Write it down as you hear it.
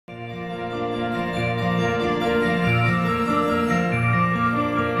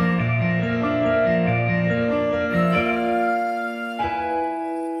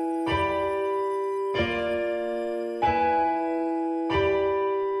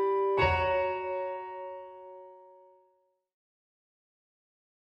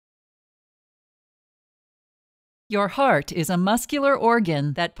Your heart is a muscular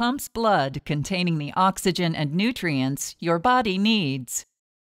organ that pumps blood containing the oxygen and nutrients your body needs.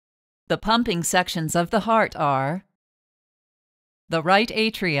 The pumping sections of the heart are the right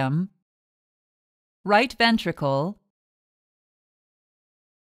atrium, right ventricle,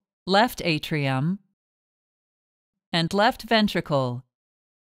 left atrium, and left ventricle.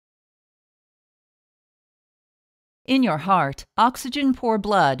 In your heart, oxygen-poor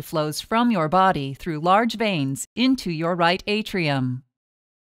blood flows from your body through large veins into your right atrium.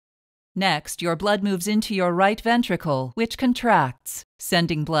 Next, your blood moves into your right ventricle, which contracts,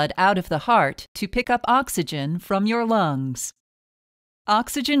 sending blood out of the heart to pick up oxygen from your lungs.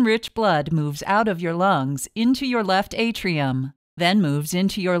 Oxygen-rich blood moves out of your lungs into your left atrium, then moves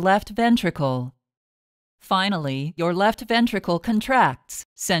into your left ventricle. Finally, your left ventricle contracts,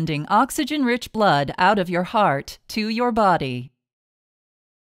 sending oxygen-rich blood out of your heart to your body.